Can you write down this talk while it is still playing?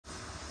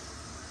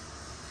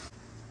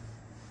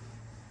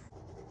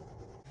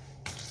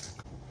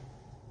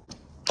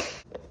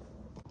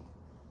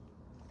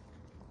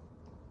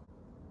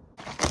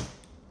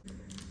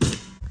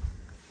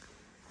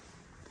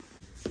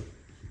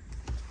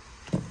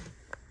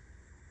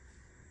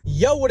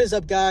Yo, what is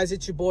up, guys?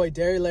 It's your boy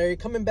Dairy Larry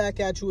coming back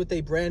at you with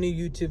a brand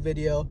new YouTube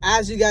video.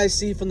 As you guys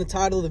see from the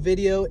title of the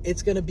video,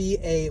 it's gonna be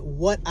a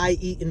what I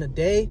eat in a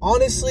day.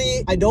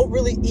 Honestly, I don't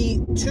really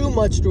eat too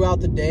much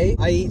throughout the day.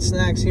 I eat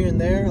snacks here and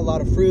there, a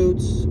lot of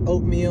fruits,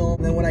 oatmeal,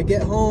 and then when I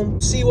get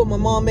home, see what my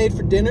mom made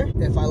for dinner.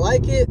 If I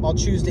like it, I'll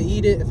choose to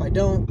eat it. If I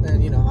don't,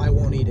 then I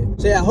won't eat it.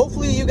 So yeah,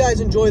 hopefully you guys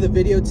enjoy the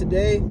video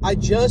today. I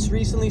just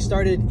recently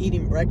started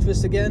eating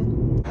breakfast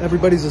again.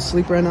 Everybody's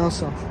asleep right now,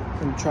 so I'm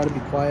gonna try to be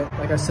quiet.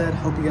 Like I said,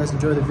 hope you guys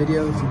enjoy the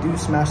video. If you do,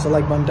 smash the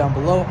like button down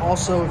below.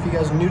 Also, if you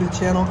guys are new to the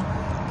channel,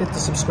 hit the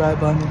subscribe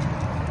button.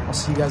 I'll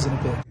see you guys in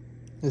a bit.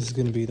 This is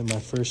gonna be my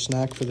first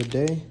snack for the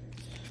day.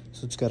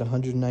 So it's got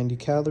 190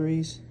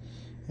 calories,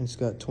 and it's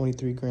got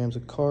 23 grams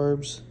of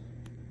carbs,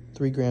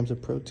 3 grams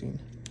of protein.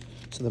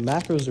 So the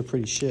macros are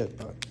pretty shit,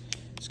 but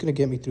it's gonna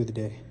get me through the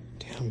day.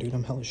 Damn, dude,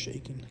 I'm hella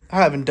shaking. I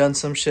haven't done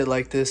some shit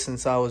like this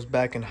since I was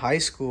back in high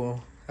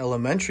school.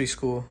 Elementary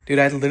school. Dude,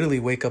 I'd literally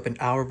wake up an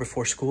hour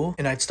before school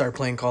and I'd start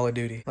playing Call of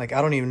Duty. Like,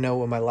 I don't even know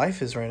what my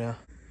life is right now.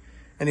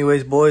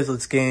 Anyways, boys,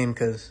 let's game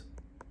because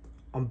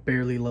I'm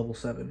barely level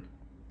 7.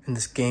 And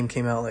this game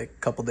came out like a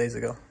couple days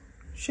ago.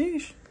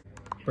 Sheesh.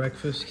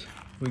 Breakfast,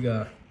 we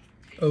got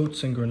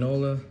oats and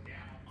granola,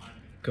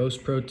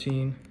 ghost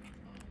protein,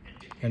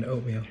 and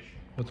oatmeal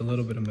with a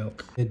little bit of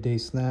milk. Midday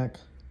snack,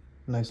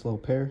 nice little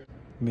pear.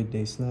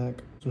 Midday snack,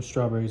 some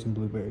strawberries and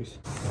blueberries.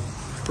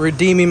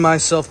 Redeeming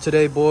myself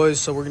today, boys,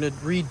 so we're gonna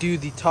redo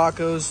the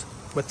tacos,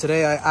 but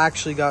today I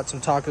actually got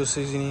some taco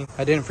seasoning.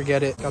 I didn't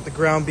forget it. Got the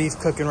ground beef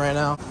cooking right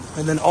now,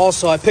 and then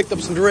also I picked up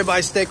some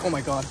ribeye steak. Oh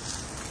my god,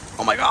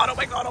 oh my god, oh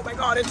my god, oh my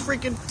god, it's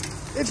freaking,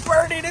 it's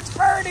burning, it's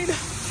burning.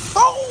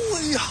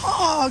 Holy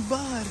hog,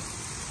 bud.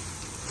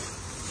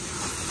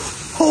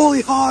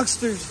 Holy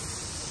hogsters.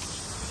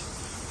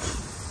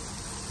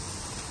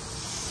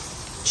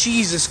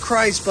 Jesus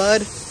Christ,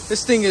 bud,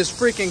 this thing is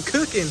freaking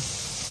cooking.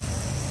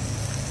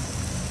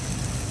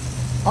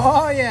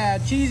 Oh yeah,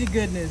 cheesy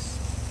goodness.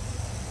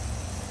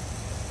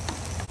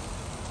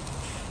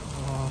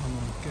 Oh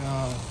my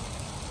god.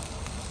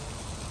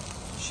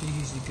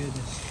 Cheesy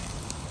goodness.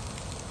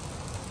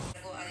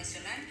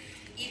 Adicional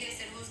y de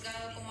ser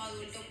juzgado como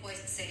adulto, pues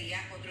sería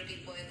otro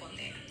tipo de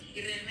condena.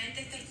 Y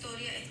realmente esta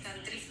historia es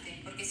tan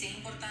triste porque sí es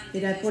importante.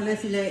 Mira, ponle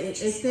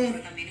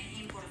pero también es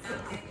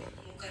importante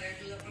buscar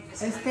ayuda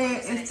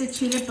profesional. este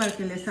chile para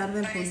que les arde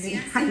el fundillo.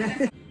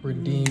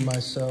 Redeem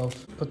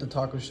myself. Put the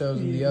taco shells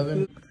in the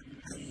oven.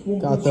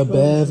 Got the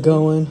bev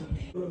going.